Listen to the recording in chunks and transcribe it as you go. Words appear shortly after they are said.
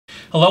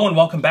Hello and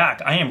welcome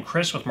back. I am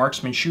Chris with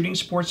Marksman Shooting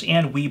Sports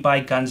and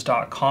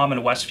WeBuyGuns.com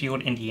in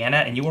Westfield, Indiana,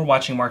 and you are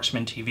watching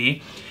Marksman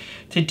TV.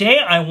 Today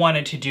I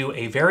wanted to do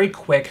a very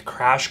quick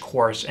crash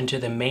course into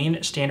the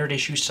main standard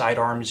issue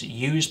sidearms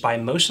used by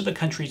most of the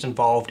countries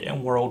involved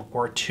in World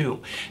War II.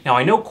 Now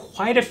I know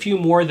quite a few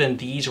more than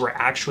these were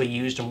actually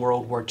used in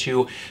World War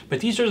II, but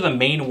these are the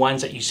main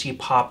ones that you see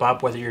pop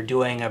up whether you're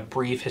doing a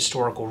brief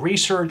historical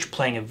research,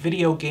 playing a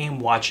video game,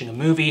 watching a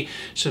movie.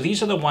 So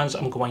these are the ones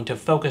I'm going to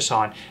focus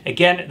on.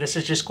 Again, this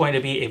is just going to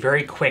be a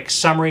very quick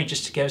summary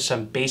just to give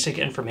some basic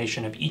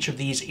information of each of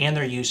these and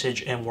their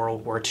usage in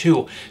World War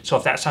II. So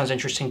if that sounds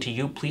interesting to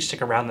you, please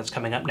stick around. That's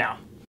coming up now.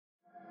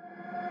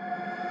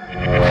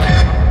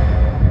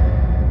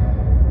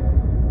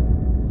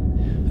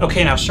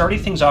 Okay, now starting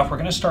things off, we're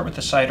going to start with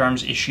the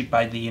sidearms issued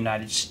by the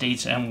United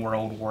States in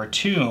World War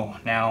II.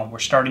 Now, we're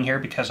starting here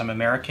because I'm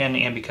American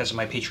and because of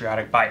my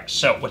patriotic bias.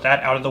 So, with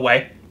that out of the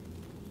way,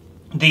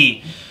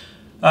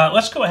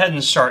 let's go ahead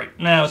and start with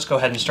the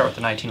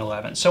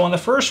 1911. So in the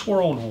First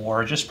World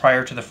War, just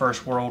prior to the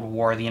First World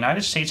War, the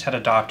United States had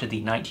adopted the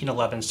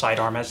 1911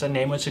 sidearm, as the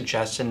name would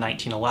suggest, in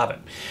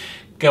 1911.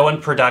 Go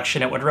in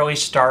production, it would really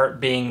start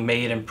being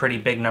made in pretty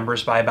big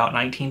numbers by about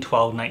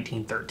 1912,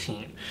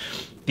 1913.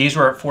 These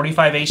were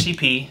 45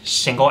 ACP,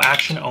 single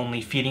action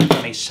only, feeding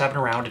from a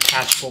 7-round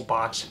attachable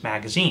box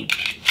magazine.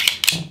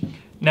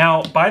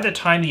 Now, by the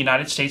time the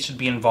United States would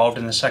be involved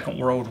in the Second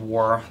World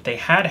War, they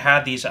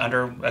had these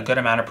under a good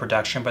amount of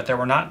production, but there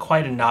were not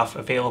quite enough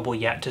available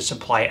yet to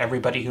supply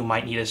everybody who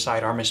might need a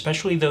sidearm,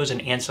 especially those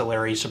in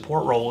ancillary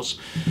support roles.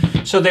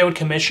 So they would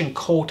commission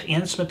Colt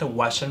and Smith &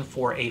 Wesson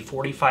for a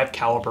 45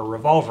 caliber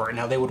revolver.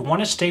 Now, they would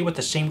want to stay with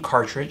the same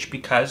cartridge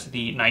because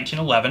the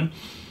 1911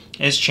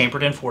 is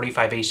chambered in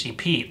 45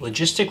 ACP.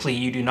 Logistically,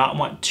 you do not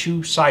want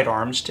two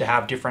sidearms to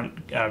have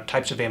different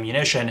types of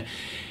ammunition.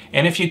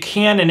 And if you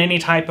can, in any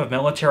type of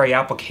military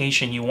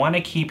application, you want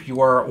to keep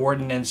your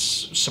ordnance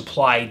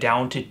supply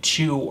down to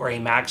 2 or a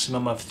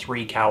maximum of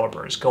 3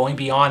 calibers. Going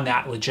beyond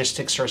that,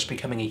 logistics starts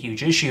becoming a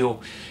huge issue.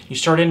 You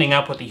start ending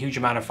up with a huge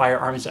amount of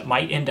firearms that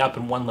might end up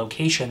in one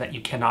location that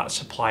you cannot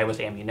supply with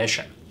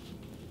ammunition.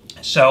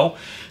 So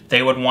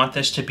they would want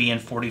this to be in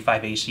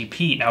 45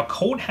 ACP. Now,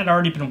 Colt had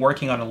already been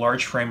working on a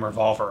large frame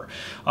revolver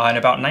in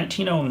about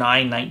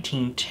 1909,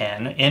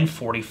 1910 in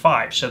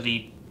 45. So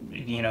the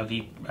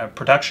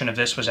production of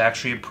this was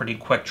actually a pretty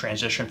quick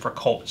transition for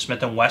Colt.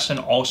 Smith & Wesson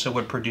also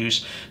would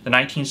produce the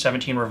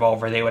 1917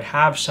 revolver. They would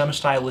have some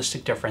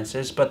stylistic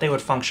differences, but they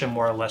would function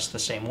more or less the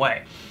same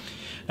way.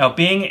 Now,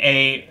 being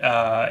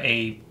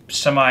a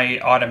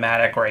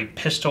semi-automatic or a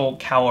pistol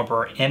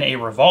caliber in a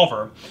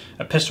revolver,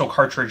 a pistol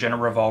cartridge in a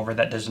revolver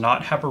that does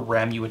not have a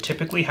rim, you would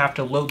typically have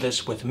to load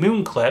this with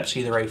moon clips,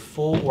 either a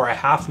full or a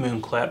half moon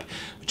clip,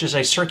 which is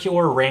a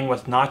circular ring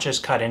with notches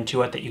cut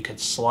into it that you could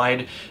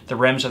slide the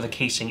rims of the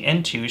casing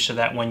into so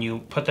that when you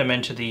put them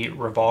into the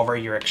revolver,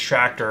 your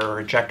extractor or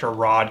ejector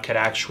rod could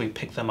actually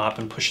pick them up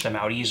and push them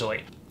out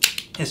easily.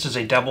 This is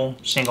a double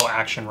single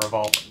action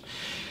revolver.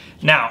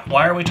 Now,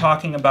 why are we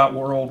talking about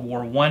World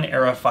War I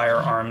era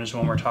firearms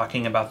when we're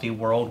talking about the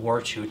World War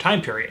II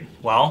time period?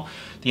 Well,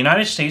 the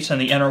United States in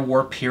the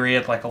interwar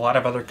period, like a lot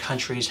of other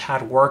countries,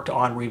 had worked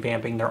on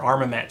revamping their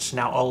armaments.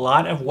 Now, a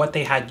lot of what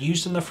they had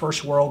used in the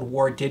First World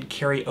War did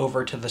carry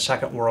over to the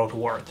Second World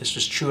War. This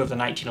was true of the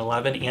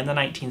 1911 and the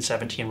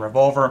 1917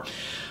 revolver.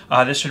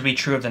 This would be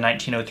true of the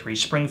 1903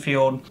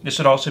 Springfield. This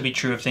would also be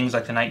true of things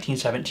like the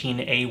 1917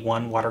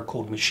 A1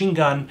 water-cooled machine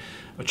gun,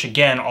 which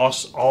again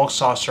all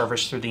saw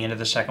service through the end of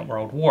the Second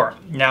World War.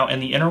 Now,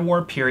 in the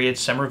interwar period,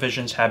 some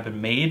revisions have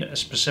been made,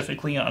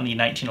 specifically on the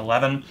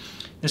 1911.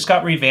 This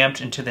got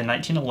revamped into the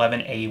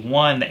 1911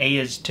 A1. The A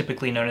is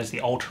typically known as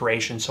the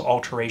alteration, so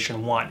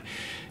Alteration 1.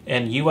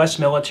 In U.S.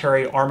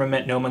 military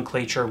armament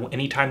nomenclature,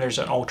 anytime there's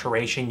an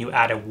alteration, you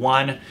add a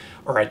 1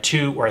 or a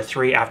 2 or a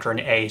 3 after an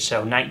A. So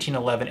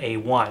 1911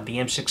 A1. The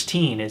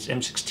M16 is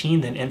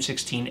M16, then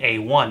M16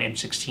 A1,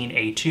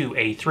 M16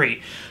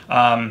 A2,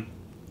 A3.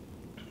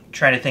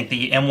 Trying to think,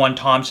 the M1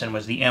 Thompson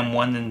was the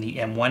M1, then the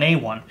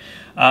M1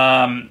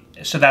 A1.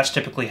 So that's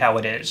typically how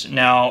it is.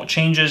 Now,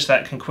 changes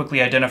that can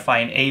quickly identify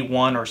an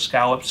A1 or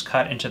scallops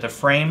cut into the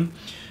frame.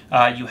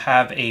 You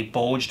have a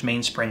bulged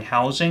mainspring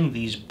housing,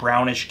 these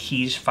brownish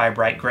keys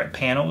fibrite grip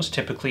panels,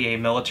 typically a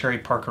military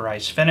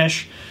parkerized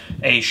finish,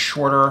 a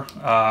shorter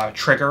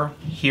trigger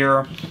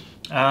here,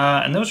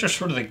 and those are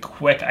sort of the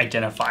quick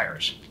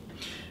identifiers.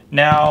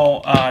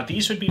 Now,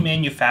 these would be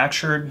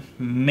manufactured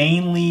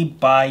mainly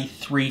by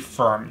 3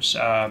 firms.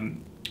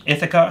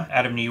 Ithaca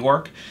out of New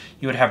York,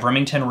 you would have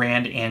Remington,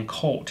 Rand, and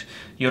Colt.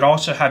 You would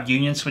also have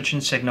Union Switch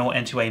and Signal,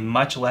 and to a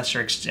much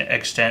lesser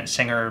extent,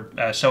 Singer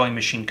Sewing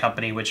Machine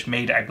Company, which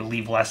made, I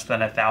believe, less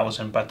than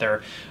 1,000, but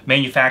their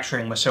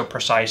manufacturing was so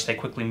precise they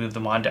quickly moved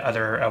them on to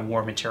other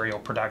war material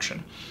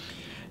production.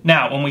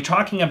 Now, when we're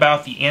talking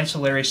about the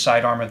ancillary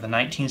sidearm of the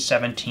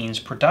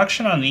 1917s,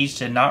 production on these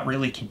did not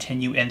really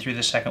continue in through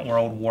the Second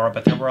World War,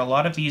 but there were a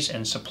lot of these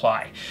in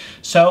supply.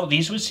 So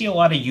these would see a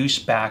lot of use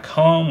back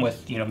home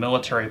with,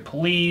 military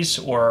police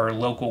or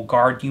local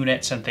guard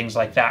units and things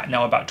like that.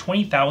 Now, about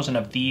 20,000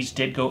 of these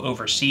did go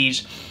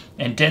overseas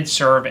and did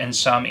serve in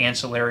some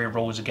ancillary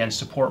roles, again,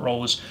 support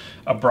roles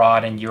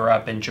abroad in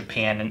Europe and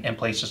Japan and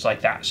places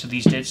like that. So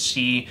these did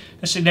see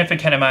a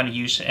significant amount of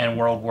use in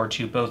World War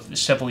II, both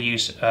civil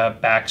use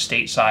back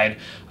stateside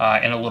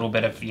and a little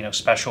bit of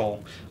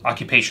special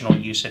occupational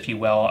use, if you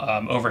will,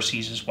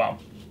 overseas as well.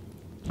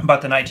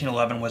 But the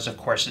 1911 was, of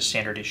course, a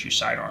standard issue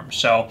sidearm.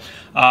 So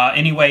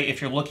anyway,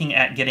 if you're looking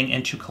at getting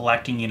into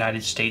collecting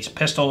United States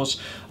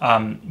pistols,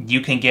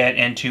 you can get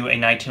into a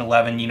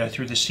 1911,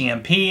 through the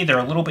CMP. They're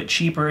a little bit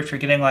cheaper if you're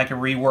getting like a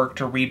reworked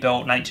or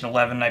rebuilt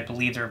 1911. I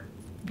believe they're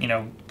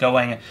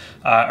going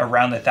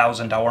around the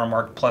 $1,000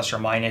 mark plus or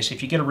minus.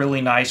 If you get a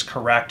really nice,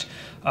 correct,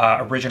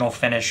 original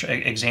finish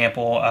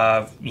example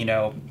of,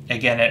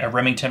 again, a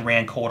Remington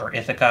Rand Colt or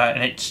Ithaca,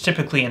 and it's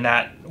typically in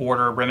that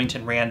order: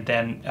 Remington Rand,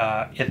 then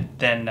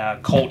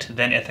Colt,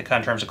 then Ithaca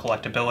in terms of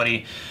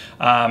collectability.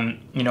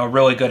 A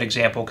really good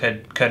example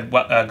could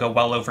go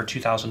well over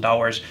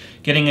 $2,000.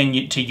 Getting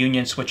into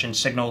Union Switch and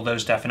Signal,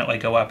 those definitely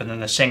go up, and then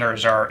the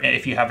Singers are,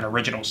 if you have an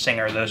original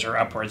Singer, those are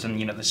upwards in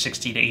the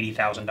 $60,000 to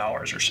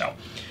 $80,000 or so.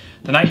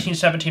 The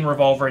 1917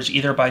 revolvers,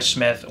 either by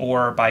Smith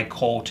or by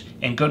Colt,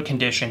 in good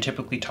condition,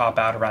 typically top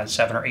out around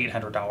 $700 or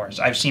 $800.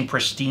 I've seen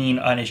pristine,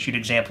 unissued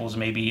examples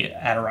maybe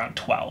at around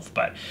 $12,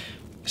 but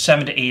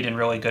 7 to 8 in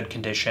really good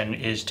condition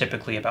is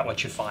typically about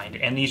what you find.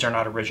 And these are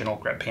not original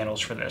grip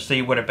panels for this.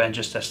 They would have been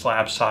just a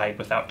slab side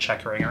without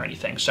checkering or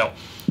anything. So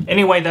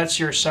anyway, that's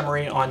your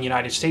summary on the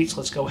United States.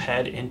 Let's go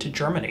ahead into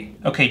Germany.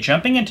 Okay,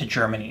 jumping into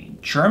Germany.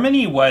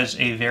 Germany was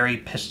a very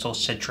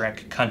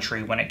pistol-centric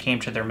country when it came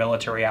to their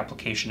military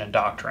application and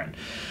doctrine.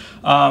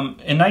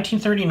 In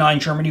 1939,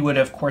 Germany would,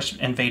 of course,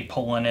 invade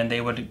Poland, and they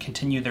would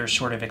continue their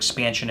sort of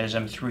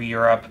expansionism through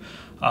Europe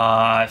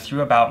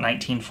through about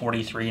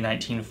 1943,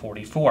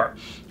 1944.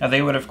 Now,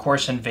 they would, of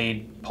course,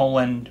 invade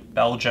Poland,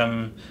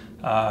 Belgium,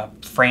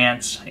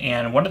 France,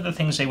 and one of the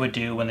things they would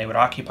do when they would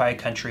occupy a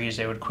country is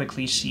they would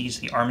quickly seize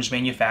the arms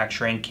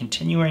manufacturing,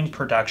 continuing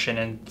production,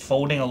 and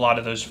folding a lot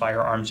of those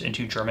firearms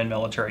into German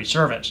military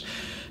service.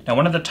 Now,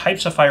 one of the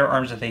types of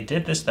firearms that they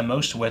did this the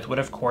most with would,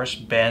 of course,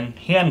 been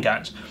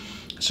handguns.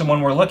 So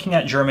when we're looking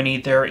at Germany,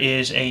 there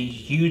is a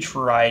huge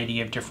variety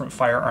of different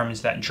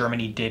firearms that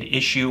Germany did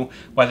issue,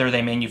 whether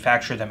they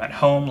manufacture them at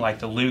home, like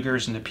the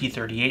Lugers and the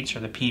P38s, or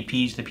the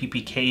PPs, the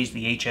PPKs,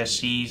 the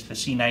HSCs, the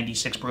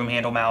C96 broom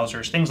handle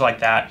Mausers, things like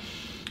that,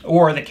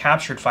 or the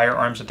captured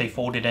firearms that they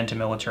folded into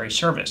military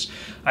service.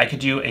 I could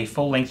do a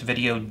full-length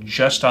video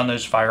just on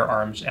those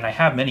firearms, and I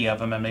have many of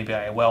them, and maybe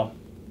I will.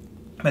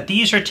 But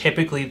these are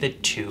typically the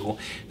two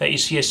that you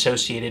see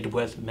associated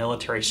with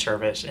military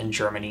service in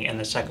Germany in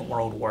the Second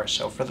World War.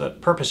 So for the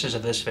purposes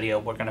of this video,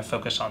 we're going to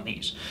focus on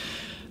these.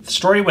 The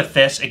story with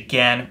this,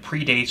 again,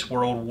 predates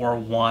World War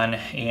I,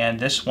 and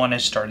this one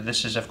is started.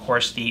 This is, of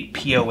course, the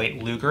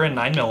P08 Luger in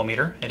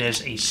 9mm. It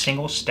is a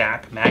single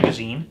stack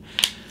magazine,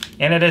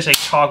 and it is a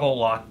toggle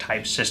lock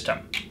type system.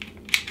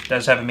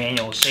 Does have a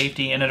manual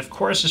safety, and it of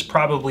course is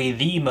probably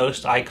the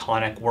most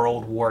iconic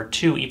World War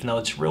II, even though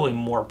it's really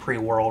more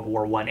pre-World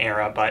War I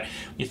era. But when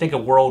you think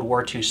of World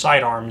War II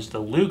sidearms, the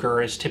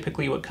Luger is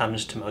typically what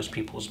comes to most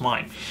people's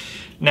mind.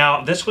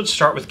 Now, this would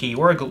start with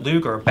Georg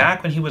Luger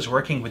back when he was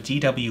working with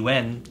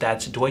DWN,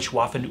 that's Deutsche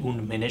Waffen-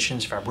 und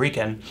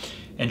Munitionsfabriken,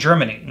 in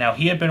Germany. Now,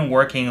 he had been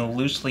working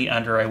loosely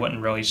under, I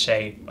wouldn't really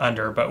say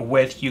under, but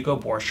with Hugo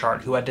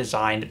Borchardt, who had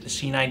designed the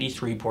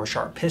C93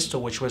 Borchardt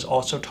pistol, which was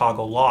also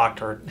toggle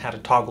locked, or had a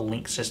toggle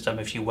link system,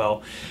 if you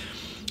will.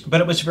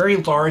 But it was very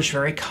large,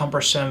 very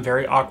cumbersome,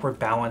 very awkward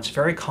balance,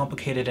 very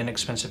complicated and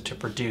expensive to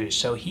produce.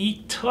 So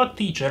he took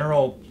the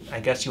general, I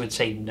guess you would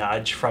say,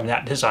 nudge from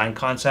that design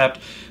concept,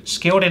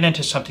 scaled it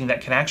into something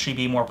that can actually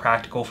be more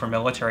practical for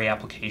military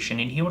application,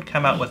 and he would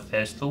come out with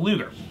this, the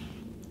Luger.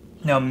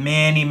 Now,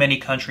 many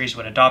countries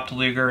would adopt the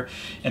Luger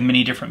in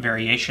many different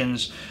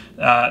variations.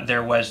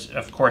 There was,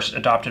 of course,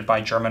 adopted by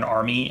German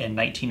Army in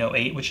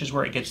 1908, which is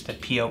where it gets the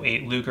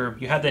P08 Luger.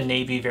 You had the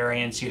Navy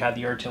variants, you had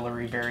the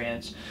artillery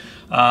variants.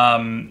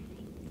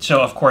 So,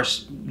 of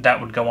course,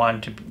 that would go on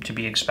to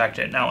be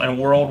expected. Now, in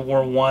World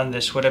War I,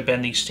 this would have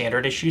been the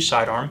standard issue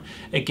sidearm.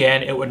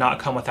 Again, it would not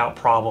come without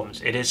problems.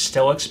 It is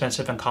still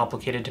expensive and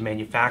complicated to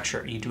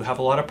manufacture. You do have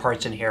a lot of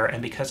parts in here, and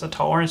because the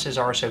tolerances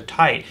are so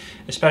tight,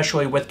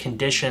 especially with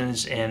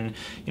conditions in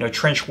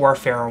trench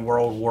warfare in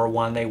World War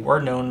I, they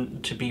were known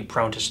to be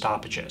prone to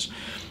stoppages.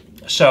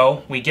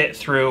 So we get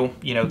through,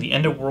 the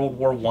end of World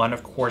War I.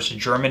 Of course,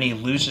 Germany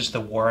loses the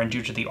war, and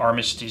due to the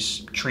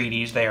armistice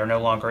treaties, they are no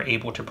longer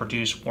able to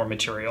produce war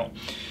material.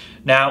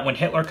 Now, when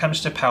Hitler comes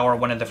to power,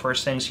 one of the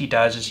first things he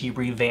does is he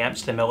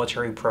revamps the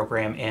military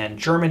program in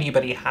Germany,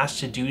 but he has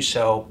to do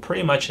so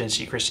pretty much in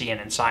secrecy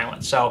and in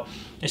silence. So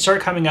they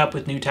start coming up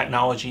with new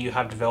technology. You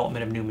have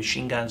development of new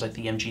machine guns like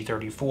the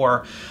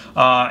MG34,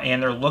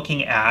 and they're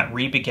looking at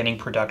re-beginning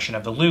production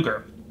of the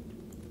Luger.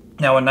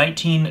 Now in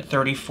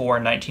 1934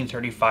 and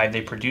 1935,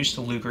 they produced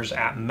the Lugers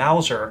at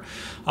Mauser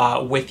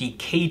with the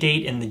K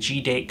date and the G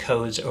date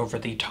codes over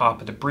the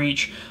top of the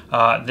breech.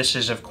 This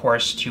is, of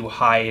course, to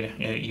hide,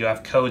 you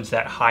have codes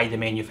that hide the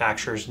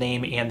manufacturer's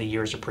name and the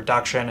years of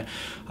production.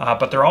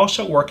 But they're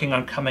also working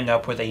on coming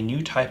up with a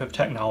new type of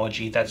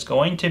technology that's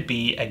going to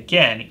be,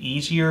 again,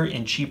 easier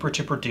and cheaper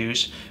to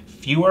produce,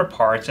 fewer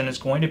parts, and it's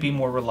going to be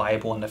more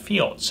reliable in the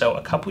field. So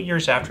a couple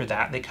years after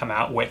that, they come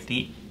out with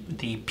the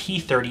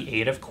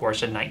P38, of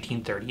course, in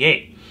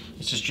 1938.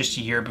 This is just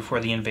a year before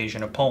the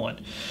invasion of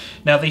Poland.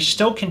 Now, they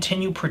still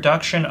continue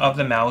production of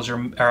the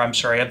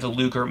of the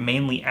Luger,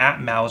 mainly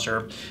at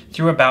Mauser,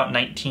 through about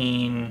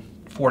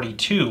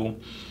 1942,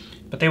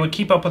 but they would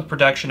keep up with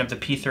production of the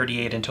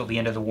P38 until the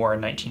end of the war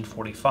in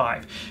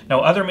 1945.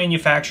 Now, other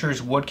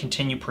manufacturers would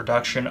continue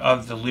production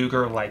of the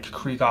Luger, like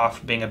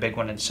Krieghoff being a big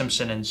one, and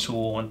Simpson and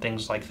Sewell and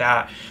things like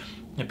that.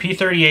 The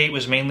P38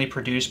 was mainly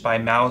produced by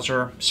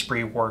Mauser,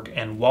 Spreework,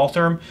 and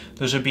Walther.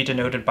 Those would be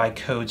denoted by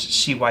codes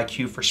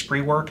CYQ for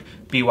Spreework,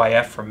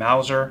 BYF for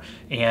Mauser,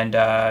 and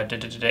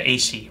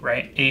AC,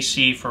 right?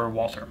 AC for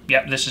Walther.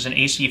 Yep, this is an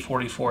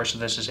AC44, so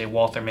this is a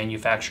Walther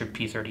manufactured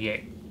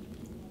P38.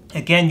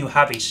 Again, you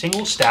have a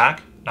single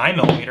stack,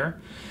 9mm,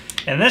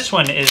 and this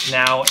one is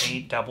now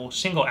a double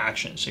single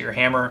action. So your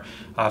hammer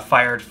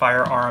fired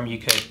firearm, you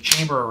could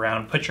chamber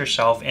around, put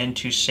yourself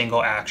into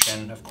single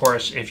action. Of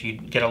course, if you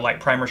get a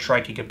light primer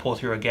strike, you could pull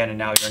through again and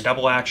now you're in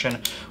double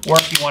action. Or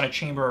if you want to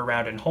chamber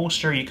around and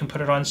holster, you can put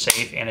it on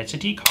safe and it's a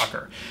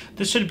decocker.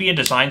 This would be a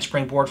design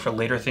springboard for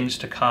later things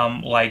to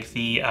come, like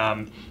the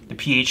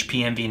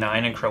PHP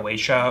MV9 in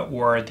Croatia,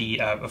 or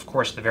the, of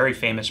course, the very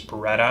famous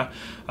Beretta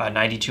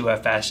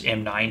 92FS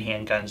M9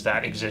 handguns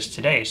that exist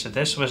today. So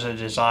this was a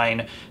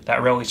design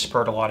that really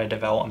spurred a lot of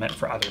development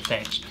for other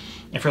things.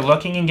 If you're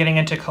looking and getting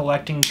into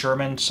collecting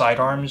German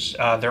sidearms,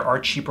 there are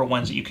cheaper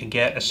ones that you can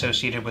get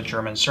associated with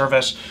German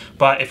service.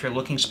 But if you're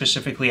looking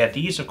specifically at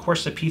these, of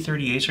course, the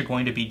P38s are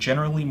going to be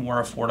generally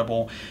more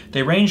affordable.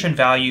 They range in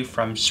value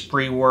from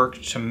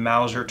Spreework to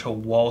Mauser to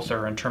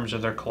Walther in terms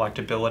of their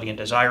collectability and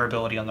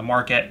desirability on the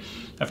market.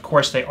 Of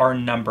course, they are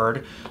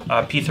numbered.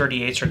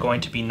 P38s are going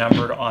to be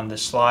numbered on the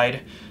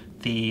slide,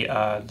 the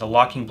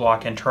locking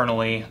block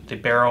internally, the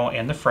barrel,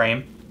 and the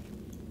frame.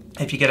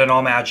 If you get an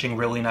all-matching,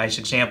 really nice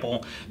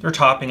example, they're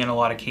topping in a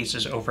lot of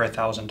cases over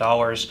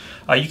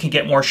 $1,000. You can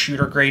get more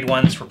shooter-grade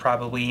ones for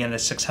probably in the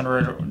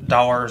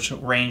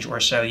 $600 range or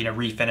so, you know,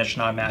 refinish,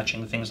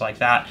 non-matching, things like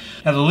that.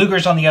 Now, the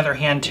Lugers, on the other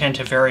hand, tend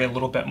to vary a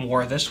little bit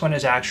more. This one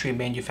is actually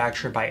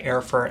manufactured by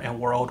Erfurt in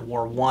World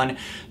War I.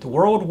 The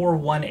World War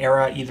I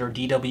era, either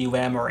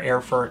DWM or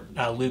Erfurt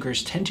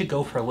Lugers tend to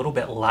go for a little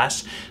bit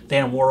less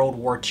than World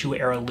War II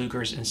era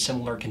Lugers in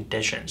similar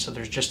conditions. So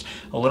there's just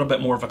a little bit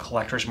more of a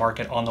collector's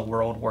market on the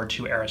World War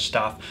II era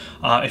stuff.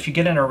 If you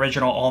get an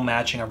original,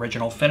 all-matching,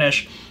 original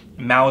finish,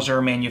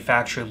 Mauser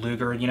manufactured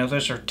Luger, you know,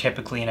 those are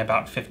typically in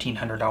about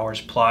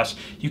 $1,500 plus.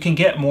 You can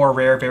get more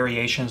rare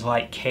variations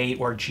like K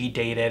or G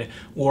dated,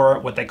 or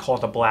what they call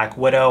the Black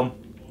Widow,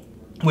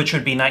 which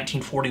would be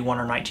 1941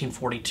 or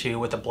 1942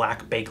 with the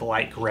black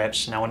Bakelite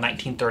grips. Now in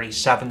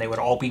 1937, they would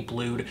all be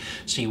blued,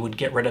 so you would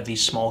get rid of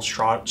these small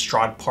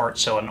strad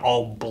parts, so an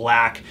all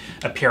black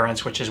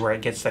appearance, which is where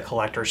it gets the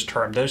collector's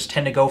term. Those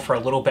tend to go for a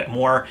little bit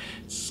more.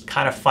 It's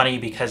kind of funny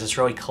because it's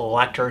really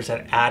collectors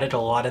that added a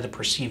lot of the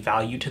perceived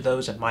value to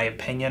those, in my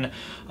opinion,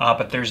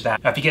 but there's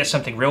that. Now, if you get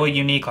something really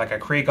unique like a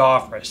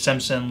Krieghoff or a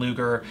Simpson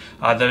Luger,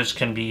 those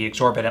can be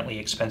exorbitantly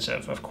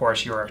expensive. Of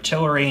course, your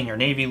artillery and your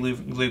Navy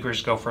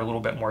Lugers go for a little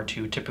bit more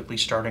too, typically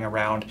starting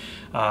around,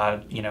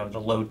 you know,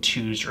 the low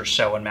twos or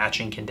so in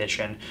matching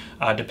condition,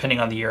 depending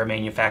on the year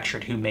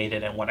manufactured, who made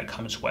it, and what it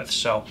comes with.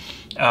 So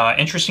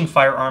interesting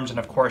firearms, and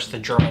of course the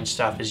German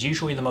stuff is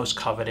usually the most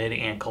coveted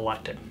and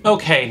collected.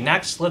 Okay,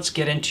 next let's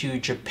get into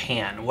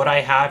Japan. What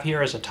I have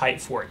here is a Type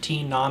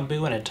 14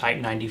 Nambu and a Type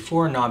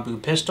 94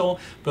 Nambu pistol,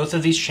 both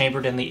of these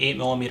chambered in the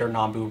 8mm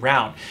Nambu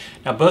round.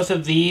 Now both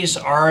of these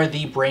are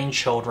the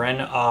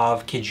brainchildren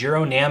of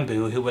Kijiro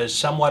Nambu, who was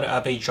somewhat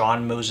of a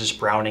John Moses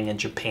Browning in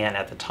Japan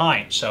at the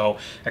time. So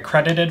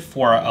accredited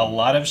for a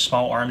lot of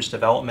small arms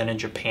development in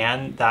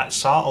Japan that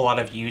saw a lot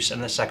of use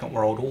in the Second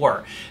World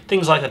War.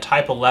 Things like the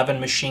Type 11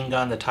 machine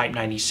gun, the Type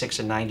 96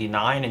 and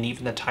 99, and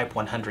even the Type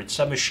 100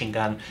 submachine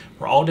gun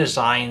were all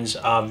designs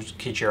of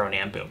Kijiro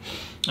Nambu.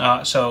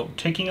 So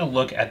taking a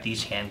look at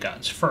these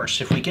handguns.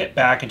 First, if we get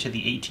back into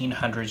the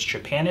 1800s,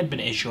 Japan had been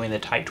issuing the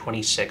Type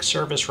 26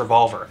 service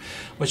revolver,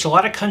 which a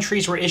lot of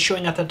countries were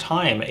issuing at the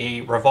time,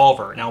 a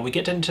revolver. Now we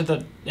get into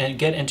the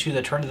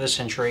turn of the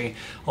century,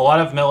 a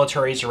lot of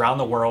militaries around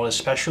the world,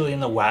 especially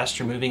in the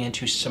West, are moving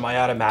into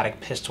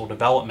semi-automatic pistol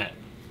development.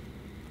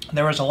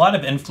 There was a lot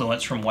of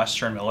influence from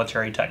Western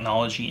military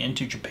technology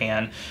into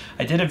Japan.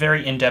 I did a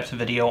very in-depth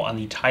video on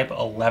the Type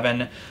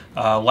 11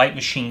 light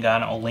machine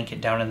gun. I'll link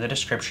it down in the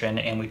description,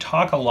 and we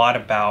talk a lot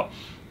about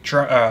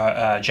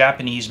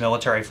Japanese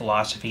military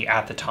philosophy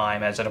at the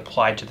time as it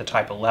applied to the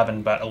Type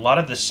 11, but a lot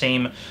of the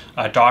same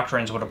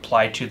doctrines would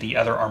apply to the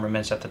other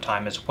armaments at the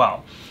time as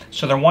well.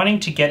 So they're wanting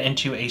to get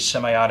into a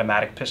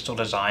semi-automatic pistol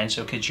design,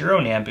 so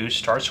Kojiro Nambu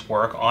starts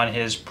work on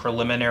his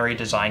preliminary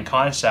design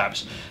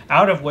concepts,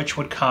 out of which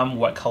would come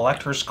what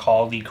collectors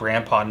call the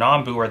Grandpa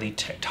Nambu, or the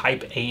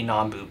Type A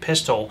Nambu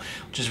pistol,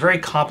 which is very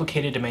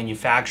complicated to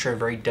manufacture,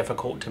 very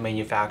difficult to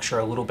manufacture,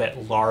 a little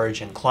bit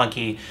large and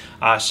clunky,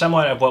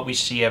 somewhat of what we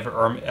see of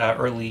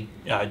early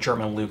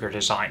German Luger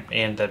design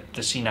and the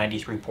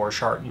C93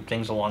 Borchardt and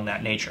things along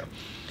that nature.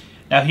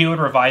 Now he would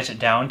revise it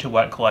down to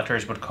what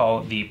collectors would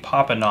call the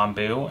Papa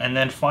Nambu, and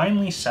then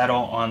finally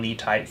settle on the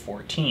Type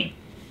 14.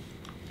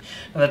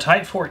 Now, the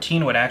Type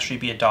 14 would actually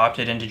be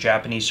adopted into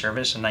Japanese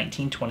service in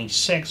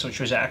 1926,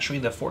 which was actually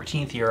the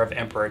 14th year of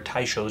Emperor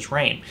Taisho's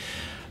reign.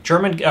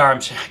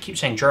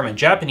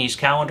 Japanese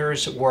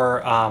calendars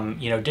were,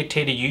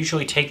 dictated. You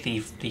usually take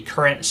the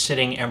current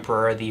sitting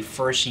emperor, the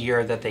first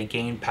year that they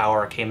gained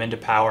power, came into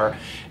power,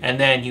 and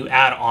then you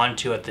add on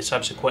to it the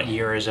subsequent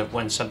years of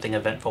when something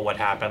eventful would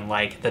happen.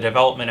 Like the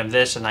development of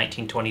this in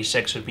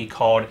 1926 would be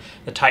called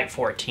the Type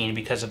 14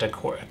 because it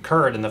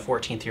occurred in the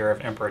 14th year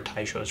of Emperor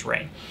Taisho's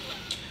reign.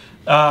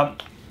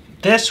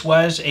 This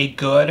was a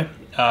good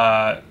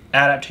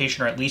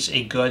adaptation, or at least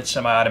a good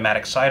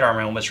semi-automatic sidearm,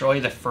 and was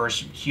really the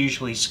first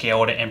hugely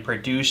scaled and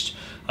produced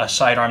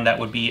sidearm that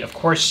would be, of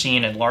course,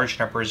 seen in large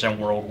numbers in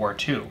World War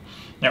II.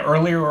 Now,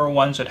 earlier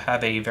ones would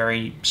have a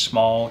very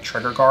small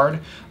trigger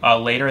guard.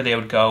 Later, they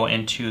would go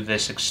into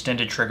this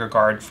extended trigger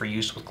guard for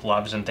use with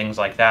gloves and things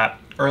like that.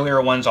 Earlier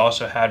ones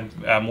also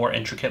had more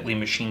intricately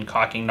machined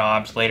cocking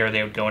knobs. Later,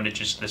 they would go into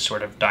just this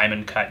sort of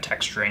diamond cut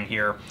texturing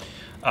here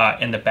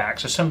in the back.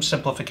 So some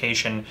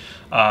simplification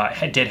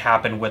did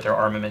happen with their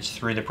armaments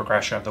through the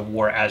progression of the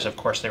war, as of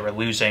course they were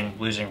losing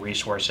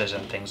resources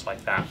and things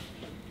like that.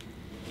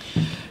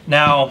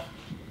 Now,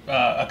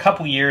 a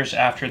couple years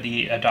after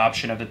the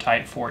adoption of the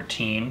Type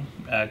 14,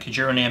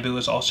 Kojiro Nambu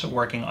was also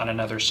working on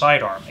another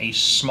sidearm, a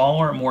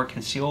smaller, more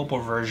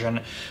concealable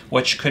version,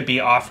 which could be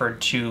offered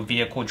to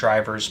vehicle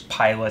drivers,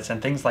 pilots,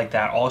 and things like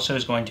that. Also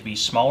is going to be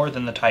smaller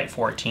than the Type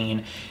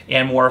 14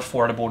 and more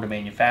affordable to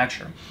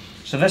manufacture.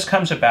 So this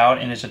comes about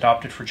and is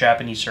adopted for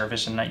Japanese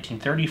service in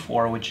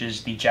 1934, which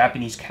is the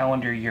Japanese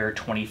calendar year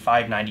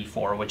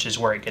 2594, which is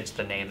where it gets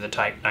the name, the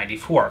Type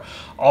 94.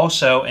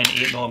 Also an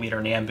 8mm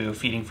Nambu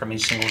feeding from a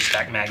single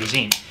stack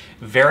magazine.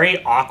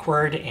 Very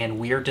awkward and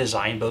weird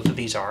design, both of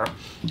these are.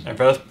 They're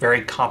both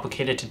very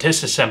complicated to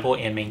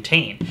disassemble and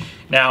maintain.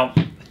 Now,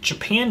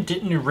 Japan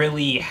didn't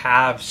really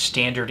have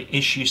standard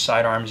issue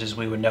sidearms as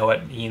we would know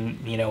it,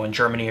 in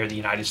Germany or the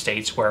United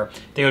States, where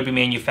they would be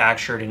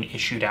manufactured and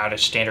issued out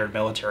as standard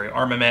military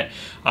armament.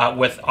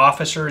 With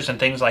officers and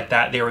things like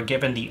that, they were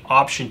given the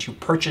option to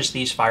purchase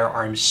these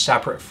firearms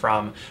separate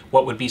from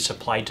what would be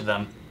supplied to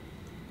them.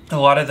 A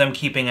lot of them,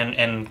 keeping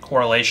in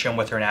correlation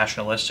with their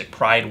nationalistic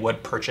pride,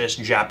 would purchase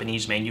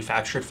Japanese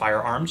manufactured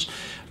firearms.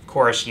 Of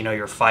course,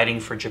 you're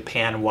fighting for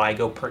Japan, why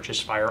go purchase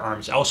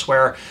firearms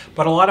elsewhere?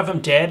 But a lot of them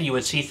did. You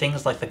would see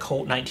things like the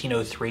Colt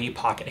 1903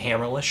 pocket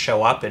hammerless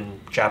show up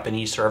in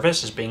Japanese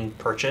service as being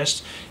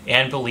purchased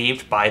and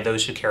believed by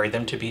those who carried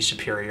them to be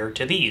superior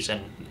to these.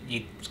 And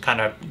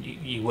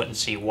you wouldn't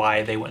see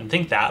why they wouldn't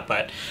think that,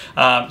 but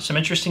some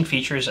interesting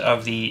features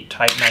of the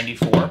Type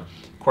 94.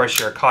 Of course,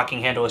 your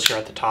cocking handle is here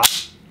at the top.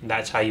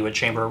 That's how you would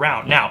chamber a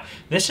round. Now,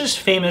 this is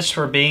famous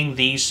for being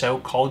the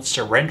so-called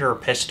surrender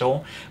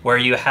pistol, where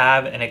you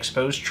have an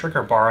exposed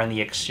trigger bar on the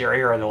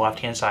exterior or the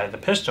left-hand side of the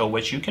pistol,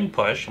 which you can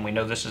push, and we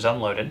know this is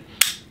unloaded,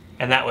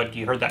 and that would,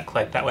 you heard that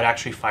click, that would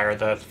actually fire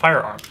the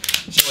firearm.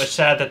 So it's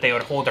said that they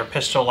would hold their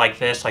pistol like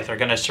this, like they're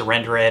going to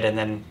surrender it, and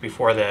then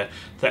before the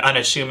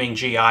unassuming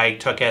GI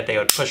took it, they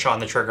would push on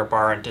the trigger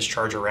bar and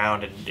discharge a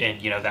round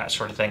and that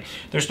sort of thing.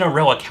 There's no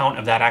real account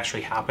of that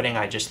actually happening.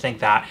 I just think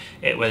that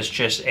it was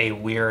just a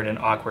weird and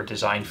awkward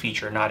design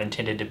feature, not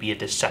intended to be a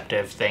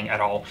deceptive thing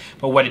at all.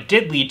 But what it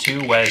did lead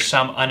to was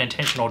some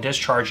unintentional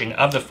discharging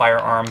of the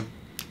firearm,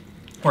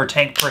 where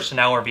tank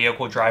personnel or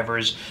vehicle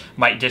drivers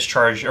might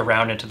discharge a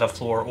round into the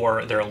floor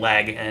or their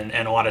leg,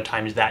 and a lot of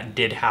times that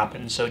did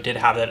happen. So it did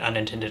have that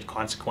unintended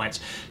consequence.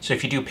 So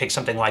if you do pick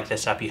something like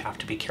this up, you have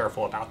to be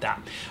careful about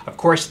that. Of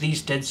course,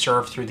 these did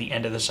serve through the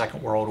end of the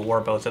Second World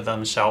War, both of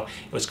them, so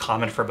it was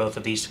common for both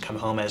of these to come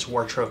home as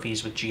war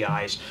trophies with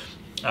GIs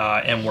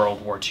in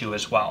World War II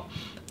as well.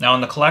 Now,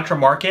 in the collector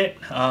market,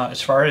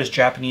 as far as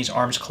Japanese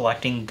arms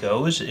collecting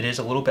goes, it is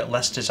a little bit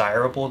less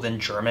desirable than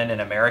German and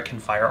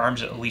American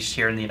firearms, at least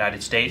here in the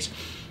United States.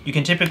 You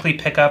can typically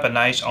pick up a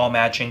nice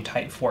all-matching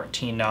Type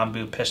 14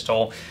 Nambu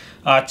pistol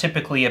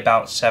Typically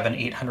about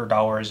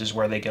 $700–800 is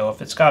where they go.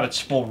 If it's got its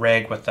full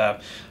rig with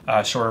a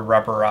sort of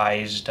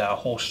rubberized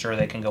holster,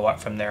 they can go up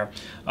from there.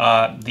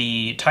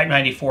 The Type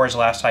 94s,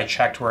 last I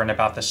checked, were in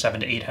about the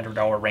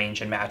 $700–800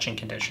 range in matching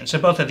condition. So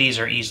both of these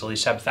are easily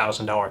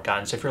sub-$1,000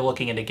 guns. If you're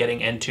looking into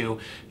getting into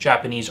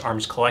Japanese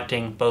arms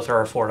collecting, both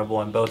are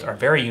affordable and both are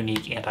very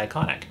unique and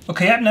iconic.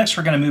 Okay, up next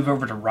we're going to move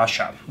over to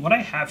Russia. What I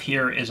have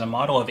here is a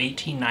model of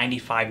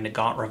 1895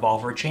 Nagant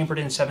revolver chambered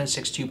in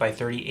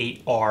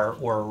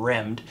 7.62x38R or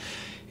rimmed.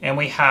 And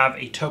we have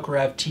a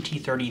Tokarev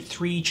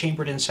TT33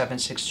 chambered in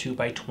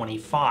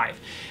 7.62x25.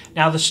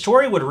 Now the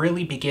story would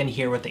really begin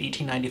here with the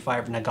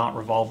 1895 Nagant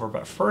revolver,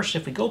 but first,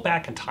 if we go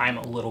back in time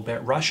a little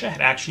bit, Russia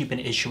had actually been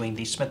issuing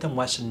the Smith &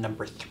 Wesson No.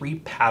 3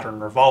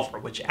 pattern revolver,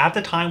 which at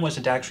the time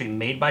wasn't actually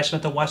made by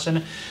Smith &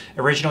 Wesson.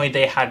 Originally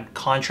they had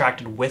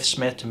contracted with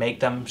Smith to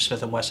make them.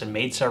 Smith & Wesson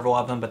made several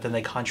of them, but then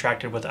they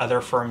contracted with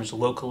other firms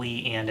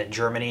locally and in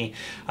Germany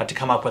to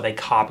come up with a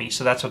copy.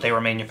 So that's what they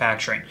were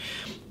manufacturing.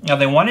 Now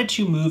they wanted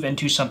to move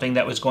into something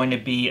that was going to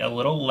be a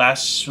little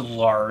less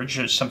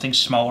large, something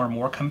smaller,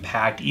 more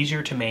compact,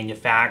 easier to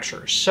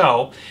manufacture.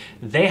 So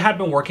they had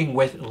been working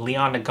with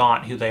Leon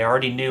Nagant, who they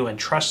already knew and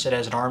trusted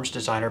as an arms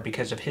designer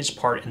because of his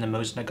part in the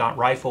Mos Nagant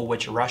rifle,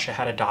 which Russia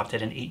had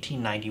adopted in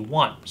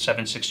 1891,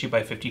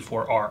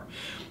 7.62x54R.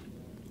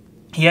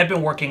 He had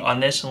been working on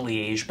this in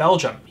Liège,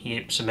 Belgium.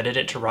 He submitted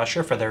it to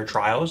Russia for their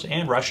trials,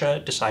 and Russia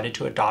decided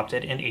to adopt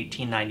it in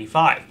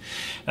 1895.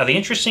 Now, the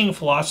interesting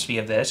philosophy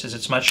of this is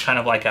it's much kind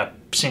of like a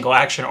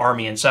single-action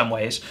army in some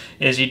ways,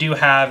 is you do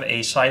have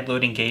a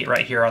side-loading gate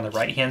right here on the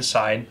right-hand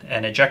side,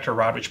 an ejector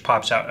rod which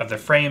pops out of the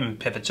frame and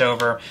pivots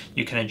over.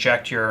 You can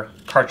eject your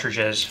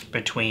cartridges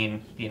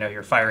between,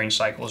 your firing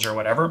cycles or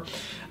whatever.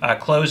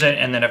 Close it,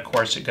 and then, of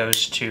course, it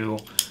goes to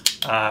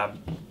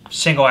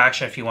single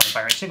action if you want to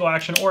fire in single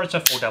action, or it's a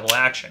full double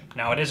action.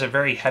 Now it is a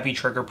very heavy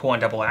trigger pull in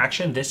double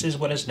action. This is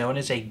what is known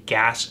as a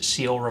gas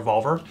seal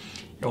revolver.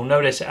 You'll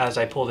notice as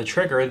I pull the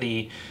trigger,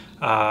 the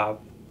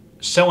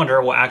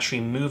cylinder will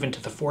actually move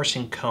into the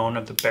forcing cone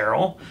of the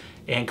barrel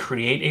and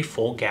create a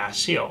full gas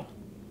seal.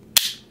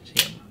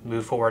 See,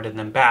 move forward and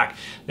then back.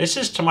 This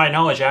is, to my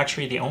knowledge,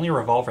 actually the only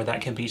revolver that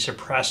can be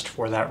suppressed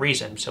for that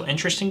reason. So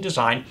interesting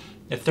design.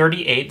 The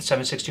 38,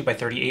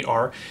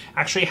 7.62x38R,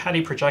 actually had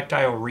a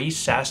projectile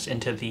recessed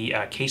into the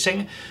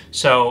casing,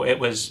 so it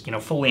was,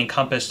 fully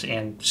encompassed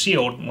and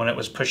sealed when it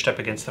was pushed up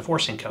against the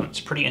forcing cone. It's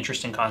a pretty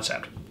interesting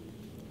concept.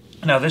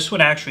 Now, this would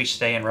actually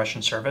stay in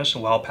Russian service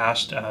well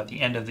past the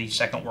end of the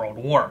Second World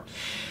War.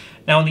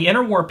 Now, in the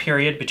interwar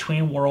period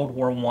between World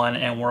War I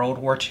and World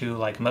War II,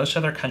 like most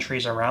other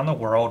countries around the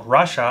world,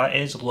 Russia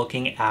is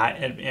looking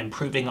at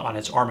improving on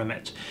its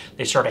armament.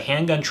 They started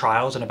handgun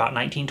trials in about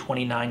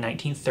 1929,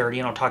 1930,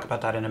 and I'll talk about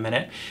that in a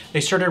minute.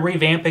 They started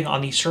revamping on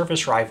the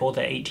service rifle,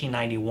 the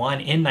 1891,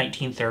 in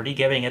 1930,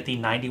 giving it the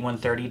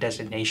 9130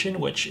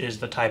 designation, which is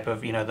the type of,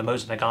 the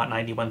Mos Nagant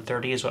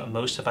 9130 is what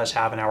most of us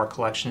have in our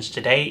collections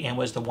today, and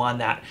was the one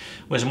that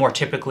was more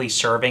typically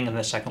serving in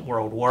the Second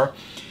World War.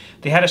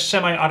 They had a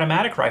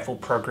semi-automatic rifle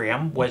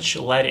program, which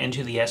led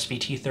into the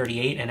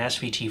SVT-38 and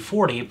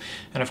SVT-40,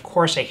 and of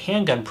course a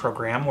handgun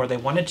program where they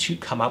wanted to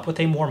come up with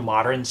a more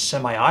modern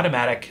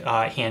semi-automatic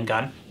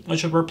handgun,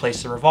 which would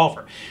replace the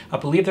revolver. I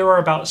believe there were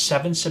about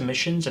 7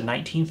 submissions in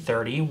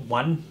 1930,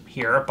 one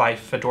here by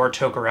Fyodor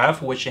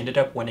Tokarev, which ended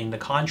up winning the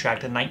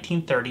contract in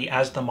 1930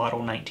 as the Model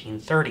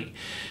 1930.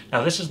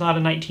 Now this is not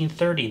a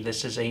 1930,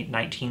 this is a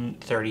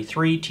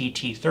 1933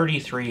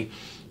 TT33,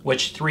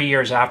 which 3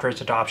 years after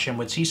its adoption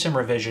would see some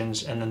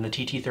revisions, and then the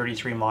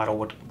TT33 model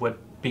would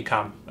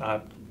become,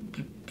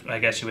 I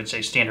guess you would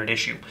say, standard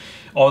issue.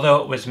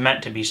 Although it was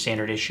meant to be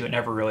standard issue, it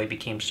never really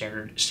became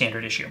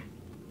standard issue.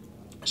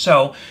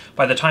 So,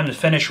 by the time the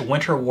Finnish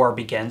Winter War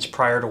begins,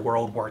 prior to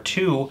World War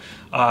II,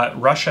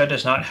 Russia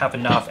does not have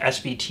enough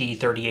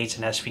SVT-38s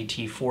and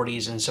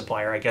SVT-40s in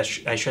supply, or I guess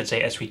I should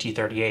say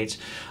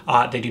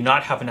SVT-38s. They do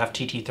not have enough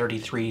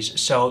TT-33s,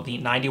 so the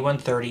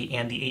 9130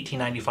 and the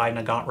 1895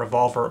 Nagant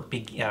revolver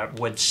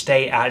would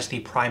stay as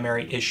the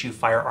primary issue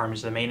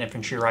firearms, the main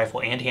infantry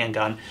rifle and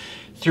handgun,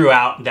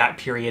 throughout that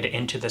period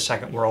into the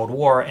Second World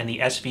War, and the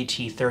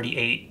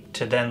SVT-38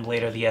 to then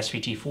later the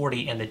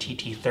SVT-40 and the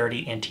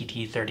TT-30 and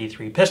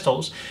TT-33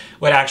 pistols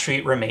would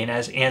actually remain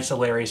as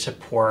ancillary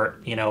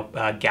support,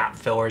 gap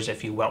fillers,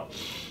 if you will.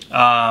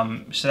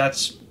 So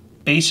that's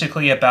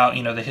basically about,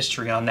 the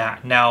history on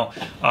that. Now,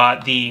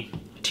 the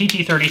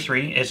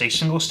TT-33 is a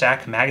single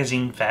stack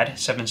magazine fed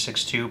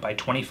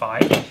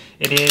 7.62x25.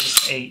 It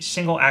is a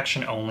single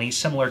action only,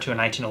 similar to a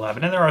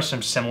 1911, and there are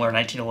some similar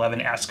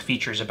 1911-esque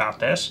features about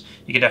this.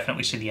 You can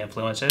definitely see the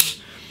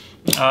influences.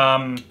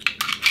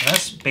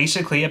 That's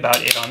basically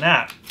about it on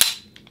that.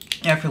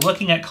 Now, if you're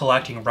looking at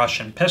collecting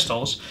Russian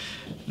pistols,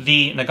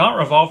 the Nagant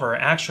revolver,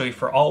 actually,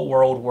 for all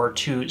World War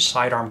II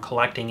sidearm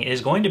collecting, is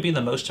going to be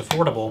the most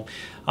affordable.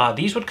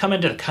 These would come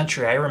into the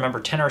country. I remember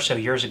 10 or so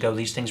years ago,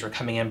 these things were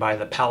coming in by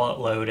the pallet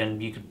load,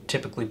 and you could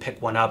typically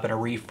pick one up in a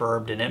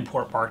refurbed and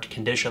import marked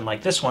condition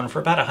like this one for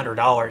about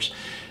 $100.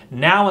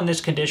 Now in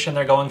this condition,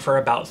 they're going for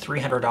about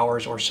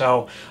 $300 or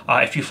so.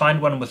 If you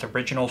find one with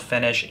original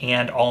finish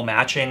and all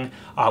matching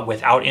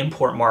without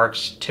import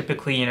marks,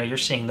 typically, you're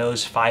seeing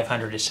those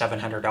 $500 to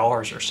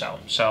 $700 or so.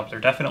 So they're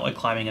definitely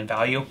climbing in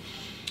value.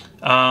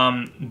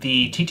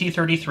 The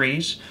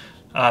TT33s,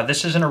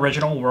 this is an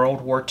original World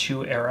War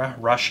II era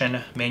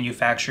Russian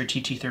manufactured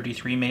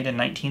TT33 made in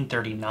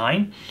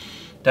 1939.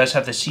 Does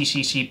have the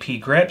CCCP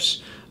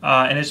grips,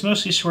 and it's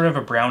mostly sort of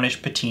a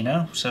brownish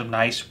patina, so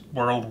nice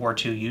World War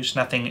II use,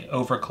 nothing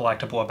over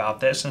collectible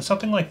about this, and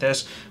something like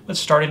this would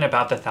start in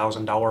about the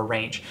 $1,000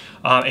 range.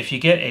 If you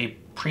get a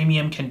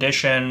premium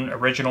condition,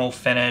 original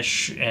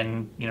finish,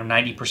 and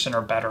 90%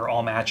 or better,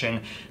 all matching,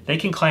 they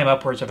can climb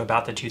upwards of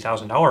about the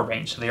 $2,000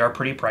 range, so they are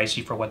pretty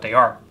pricey for what they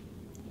are.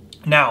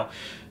 Now,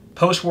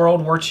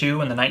 post-World War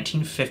II in the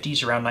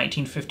 1950s, around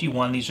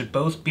 1951, these would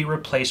both be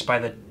replaced by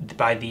the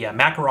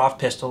Makarov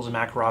pistols and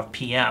Makarov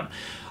PM.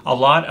 A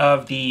lot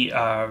of the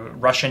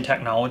Russian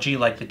technology,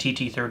 like the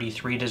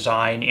TT33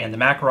 design and the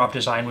Makarov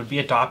design, would be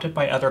adopted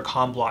by other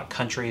comblock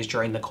countries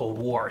during the Cold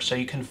War. So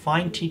you can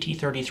find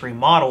TT33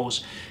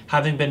 models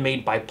having been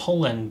made by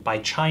Poland, by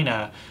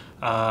China,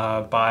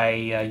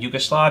 by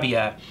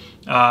Yugoslavia,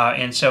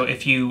 and so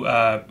if you,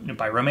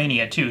 by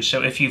Romania too,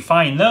 so if you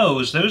find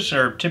those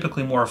are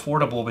typically more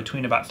affordable,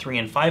 between about $300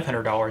 and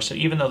 $500, so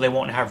even though they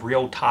won't have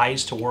real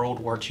ties to World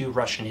War II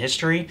Russian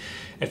history,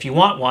 if you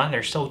want one,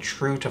 they're still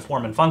true to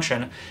form and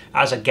function.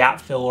 As a gap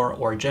filler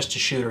or just a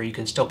shooter, you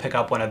can still pick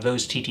up one of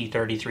those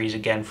TT33s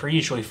again for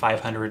usually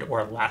 $500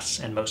 or less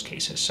in most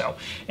cases. So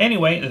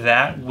anyway,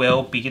 that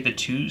will be the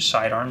two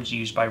sidearms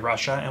used by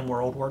Russia in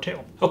World War II.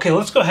 Okay,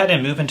 let's go ahead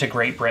and move into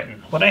Great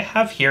Britain. What I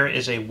have here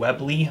is a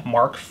Webley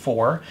Mark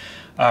IV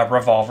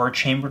revolver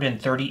chambered in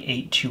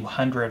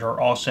 38-200,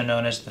 or also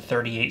known as the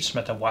 38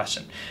 Smith &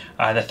 Wesson.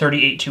 The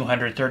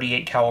 38-200,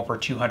 38 caliber,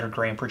 200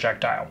 grain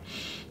projectile.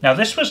 Now,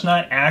 this was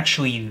not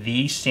actually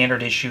the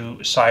standard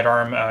issue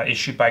sidearm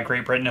issued by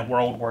Great Britain in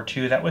World War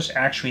II. That was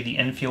actually the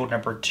Enfield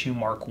 #2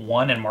 Mark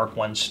I and Mark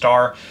I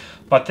Star.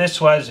 But this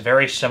was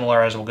very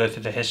similar, as we'll go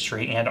through the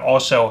history, and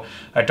also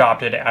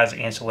adopted as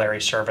ancillary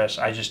service.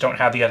 I just don't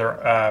have the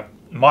other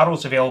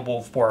models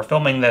available for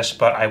filming this,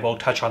 but I will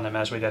touch on them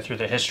as we go through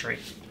the history.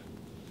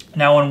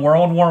 Now, in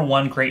World War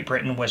I, Great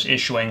Britain was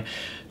issuing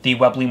the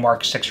Webley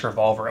Mark VI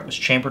revolver. It was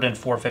chambered in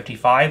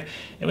 .455.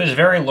 It was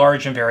very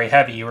large and very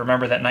heavy. You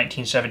remember that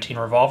 1917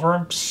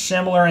 revolver?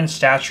 Similar in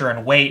stature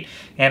and weight,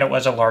 and it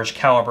was a large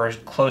caliber,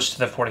 close to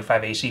the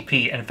 .45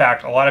 ACP. In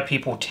fact, a lot of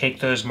people take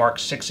those Mark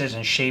VIs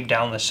and shave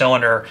down the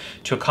cylinder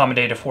to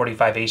accommodate a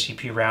 .45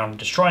 ACP round,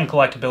 destroying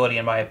collectability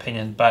in my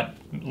opinion, but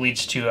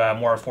leads to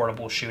more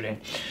affordable shooting.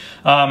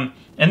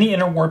 In the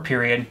interwar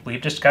period,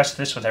 we've discussed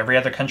this with every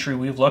other country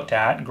we've looked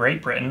at.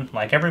 Great Britain,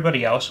 like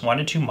everybody else,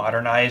 wanted to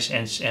modernize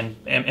and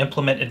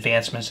implement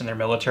advancements in their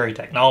military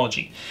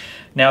technology.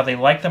 Now, they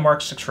liked the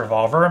Mark VI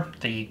revolver.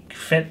 The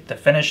fit, the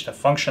finish, the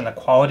function, the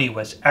quality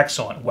was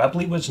excellent.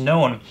 Webley was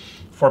known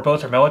for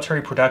both their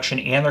military production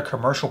and their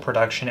commercial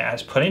production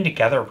as putting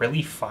together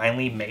really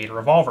finely made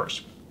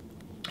revolvers.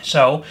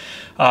 So,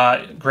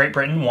 Great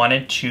Britain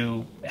wanted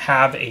to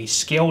have a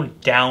scaled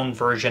down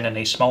version in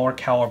a smaller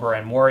caliber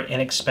and more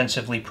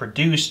inexpensively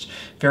produced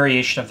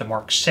variation of the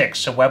Mark VI.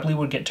 So Webley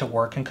would get to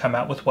work and come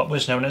out with what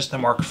was known as the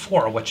Mark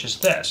IV, which is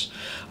this.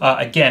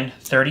 Again,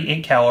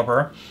 38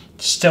 caliber,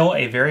 still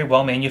a very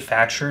well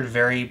manufactured,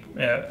 very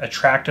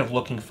attractive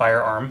looking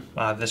firearm.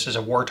 This is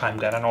a wartime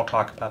gun, and I'll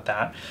talk about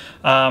that.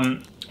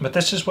 But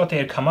this is what they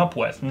had come up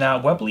with. Now,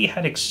 Webley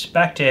had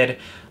expected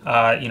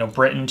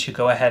Britain to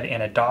go ahead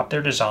and adopt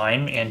their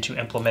design and to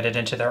implement it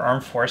into their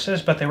armed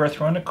forces, but they were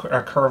thrown a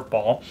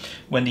curveball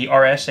when the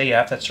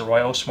RSAF, that's the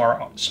Royal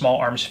Small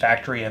Arms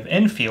Factory of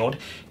Enfield,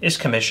 is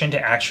commissioned to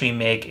actually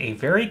make a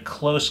very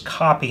close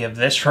copy of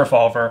this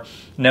revolver,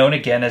 known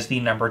again as the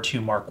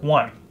 #2 Mark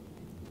I.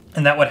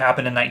 And that would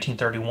happen in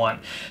 1931.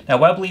 Now,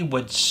 Webley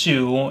would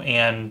sue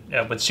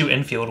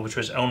Enfield, which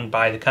was owned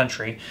by the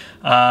country,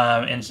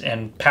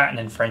 and patent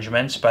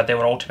infringements, but they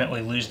would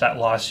ultimately lose that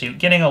lawsuit,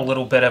 getting a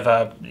little bit of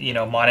a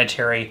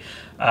monetary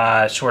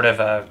sort of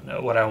a,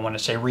 what I want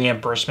to say,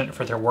 reimbursement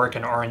for their work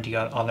in R&D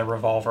on the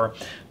revolver.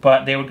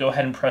 But they would go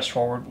ahead and press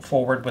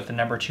forward with the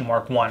 #2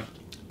 Mark I.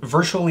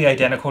 Virtually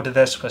identical to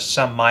this with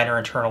some minor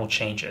internal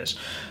changes.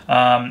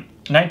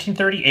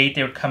 1938,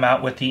 they would come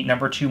out with the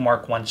 #2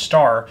 Mark I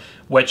Star,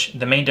 which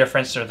the main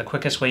difference, or the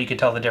quickest way you could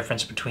tell the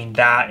difference between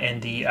that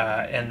and the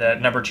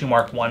 #2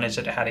 Mark I, is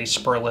it had a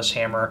spurless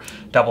hammer,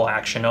 double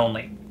action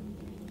only.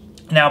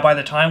 Now, by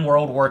the time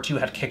World War II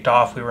had kicked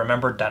off, we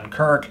remember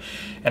Dunkirk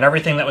and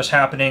everything that was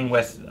happening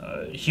with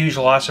huge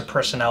loss of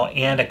personnel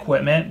and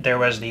equipment. There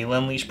was the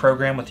Lend-Lease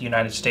program with the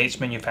United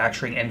States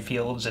manufacturing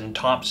Enfields and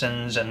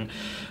Thompsons and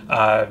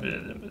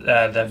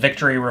the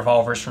Victory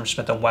revolvers from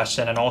Smith &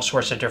 Wesson and all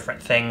sorts of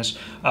different things.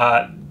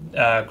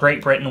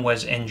 Great Britain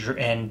was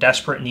in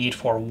desperate need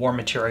for war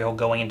material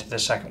going into the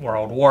Second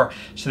World War,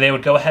 so they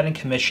would go ahead and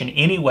commission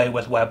anyway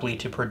with Webley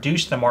to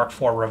produce the Mark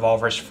IV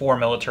revolvers for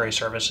military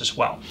service as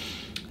well.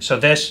 So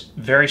this,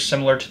 very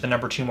similar to the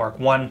number 2 Mark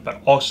I,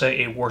 but also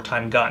a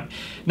wartime gun.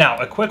 Now,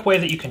 a quick way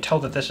that you can tell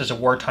that this is a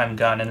wartime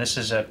gun, and this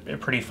is a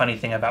pretty funny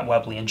thing about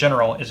Webley in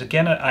general, is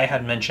again, I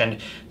had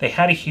mentioned they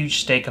had a huge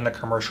stake in the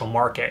commercial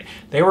market.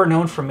 They were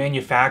known for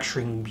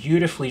manufacturing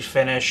beautifully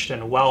finished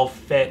and well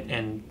fit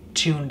and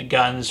tuned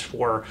guns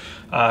for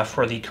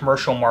the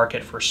commercial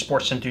market, for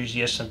sports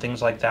enthusiasts and things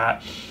like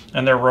that.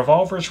 And their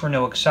revolvers were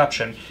no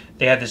exception.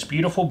 They had this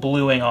beautiful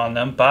bluing on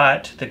them,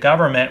 but the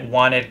government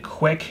wanted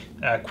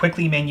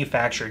quickly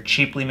manufactured,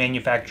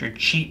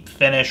 cheap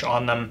finish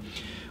on them,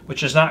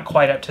 which is not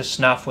quite up to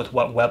snuff with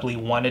what Webley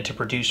wanted to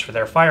produce for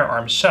their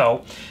firearms.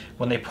 So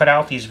when they put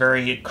out these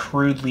very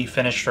crudely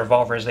finished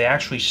revolvers, they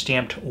actually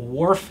stamped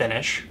war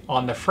finish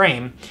on the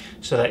frame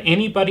so that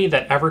anybody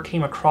that ever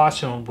came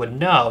across them would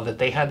know that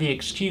they had the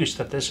excuse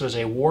that this was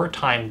a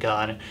wartime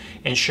gun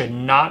and should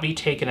not be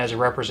taken as a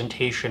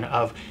representation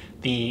of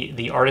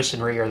the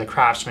artisanry or the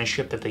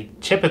craftsmanship that they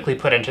typically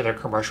put into their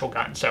commercial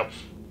gun. So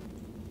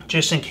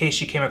just in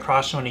case you came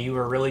across one and you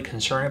were really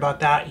concerned about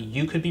that,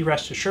 you could be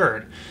rest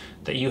assured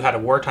that you had a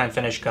wartime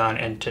finished gun,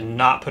 and to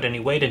not put any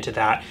weight into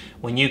that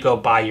when you go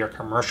buy your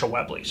commercial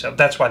Webley. So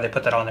that's why they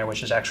put that on there,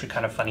 which is actually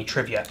kind of funny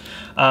trivia.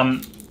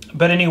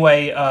 But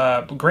anyway,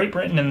 Great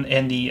Britain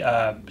in the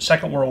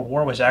Second World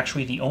War was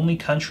actually the only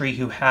country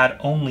who had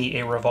only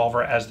a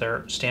revolver as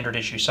their standard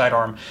issue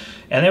sidearm.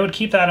 And they would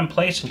keep that in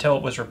place until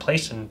it was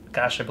replaced in,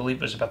 gosh, I believe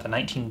it was about the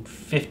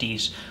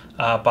 1950s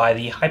by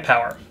the high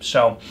power.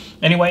 So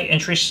anyway,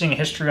 interesting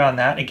history on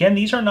that. Again,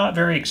 these are not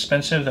very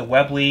expensive. The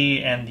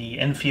Webley and the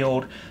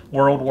Enfield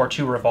World War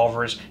II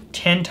revolvers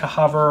tend to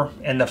hover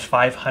in the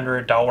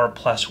 $500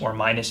 plus or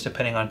minus,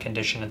 depending on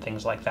condition and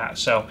things like that.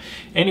 So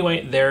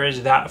anyway, there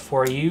is that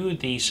for you,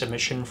 the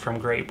submission from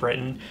Great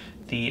Britain,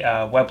 the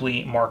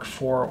Webley Mark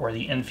IV or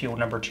the Enfield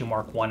number 2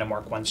 Mark I and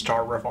Mark I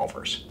Star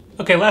revolvers.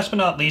 Okay, last but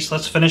not least,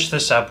 let's finish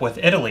this up with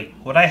Italy.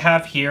 What I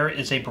have here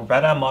is a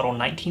Beretta Model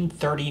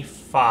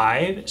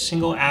 1935,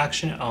 single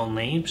action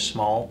only,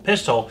 small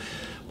pistol.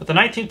 But the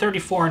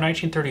 1934 and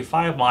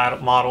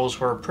 1935 models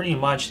were pretty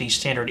much the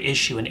standard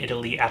issue in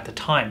Italy at the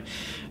time.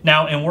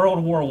 Now, in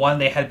World War I,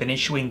 they had been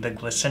issuing the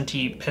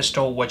Glisenti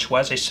pistol, which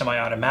was a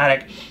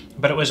semi-automatic,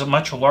 but it was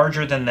much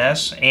larger than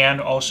this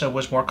and also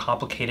was more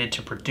complicated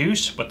to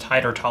produce with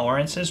tighter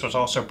tolerances, was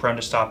also prone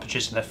to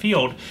stoppages in the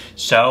field.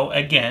 So,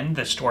 again,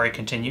 the story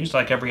continues.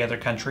 Like every other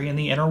country in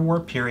the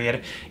interwar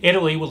period,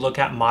 Italy would look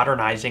at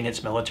modernizing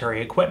its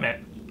military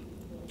equipment.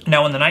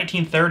 Now, in the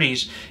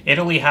 1930s,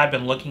 Italy had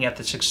been looking at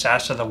the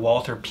success of the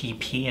Walther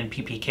PP and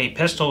PPK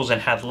pistols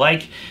and had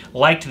liked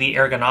the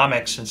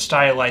ergonomics and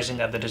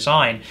stylizing of the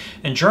design.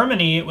 In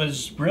Germany, it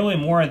was really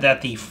more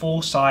that the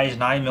full-size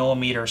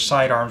 9mm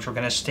sidearms were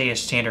going to stay a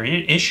standard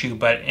issue,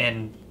 but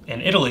in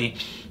Italy,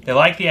 they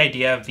liked the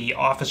idea of the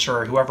officer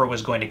or whoever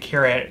was going to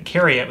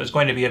carry it was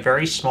going to be a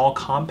very small,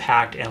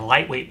 compact, and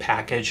lightweight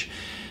package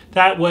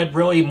that would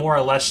really more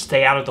or less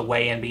stay out of the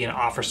way and be an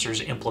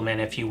officer's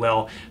implement, if you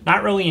will,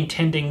 not really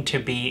intending to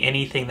be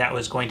anything that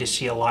was going to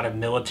see a lot of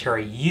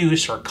military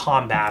use or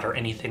combat or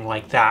anything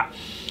like that.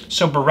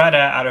 So Beretta,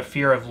 out of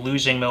fear of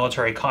losing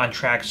military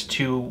contracts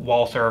to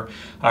Walther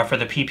for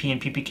the PP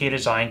and PPK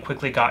design,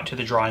 quickly got to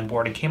the drawing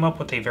board and came up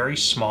with a very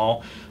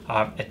small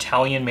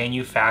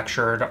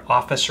Italian-manufactured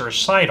officer's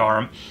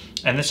sidearm.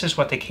 And this is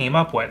what they came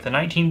up with. The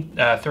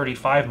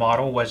 1935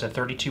 model was a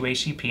 32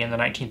 ACP, and the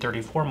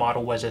 1934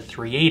 model was a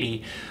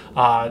 380,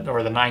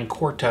 or the 9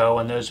 Corto,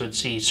 and those would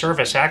see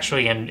service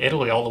actually in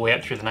Italy all the way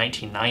up through the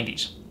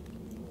 1990s.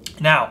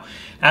 Now,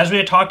 as we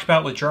had talked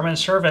about with German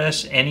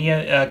service, any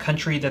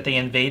country that they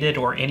invaded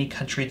or any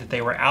country that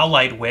they were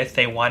allied with,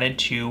 they wanted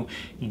to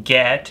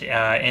get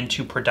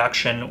into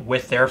production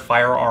with their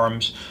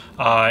firearms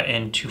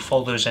and to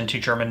fold those into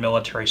German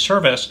military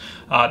service.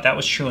 That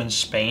was true in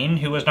Spain,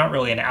 who was not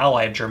really an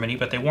ally of Germany,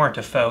 but they weren't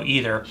a foe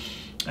either.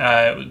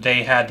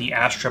 They had the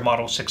Astra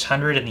Model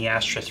 600 and the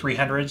Astra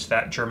 300s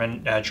that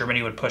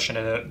Germany would push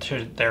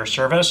into their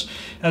service,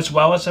 as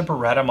well as the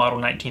Beretta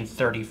Model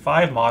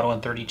 1935 model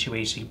and 32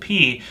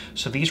 ACP,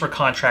 so these were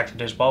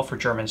contracted as well for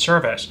German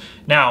service.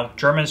 Now,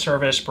 German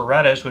service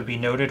Berettas would be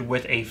noted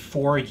with a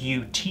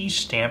 4UT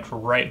stamped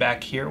right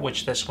back here,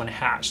 which this one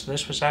has. So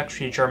this was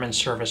actually a German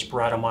service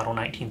Beretta Model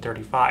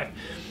 1935.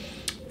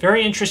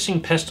 Very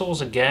interesting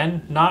pistols,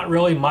 again, not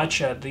really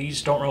much,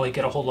 these don't really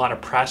get a whole lot of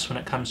press when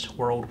it comes to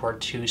World War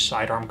II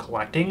sidearm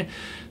collecting.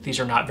 These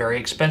are not very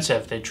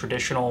expensive. The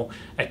traditional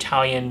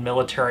Italian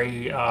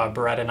military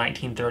Beretta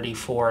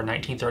 1934 and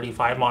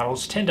 1935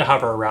 models tend to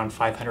hover around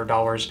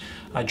 $500.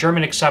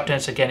 German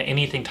acceptance, again,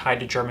 anything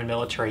tied to German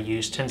military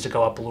use tends to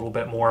go up a little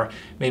bit more,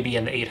 maybe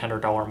in the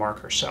 $800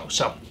 mark or so.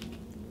 So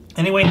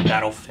anyway,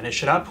 that'll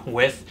finish it up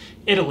with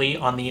Italy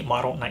on the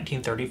model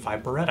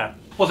 1935 Beretta.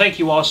 Well, thank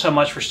you all so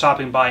much for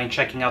stopping by and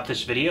checking out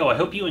this video. I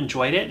hope you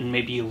enjoyed it and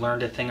maybe you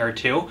learned a thing or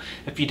two.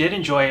 If you did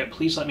enjoy it,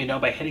 please let me know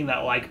by hitting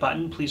that like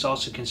button. Please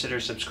also consider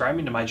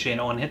subscribing to my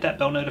channel and hit that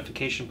bell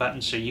notification button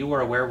so you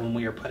are aware when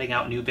we are putting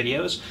out new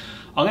videos.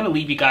 I'm going to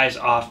leave you guys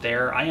off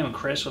there. I am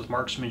Chris with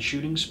Marksman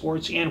Shooting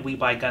Sports and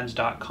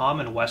WeBuyGuns.com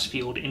in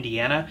Westfield,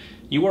 Indiana.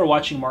 You are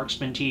watching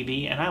Marksman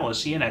TV, and I will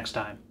see you next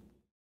time.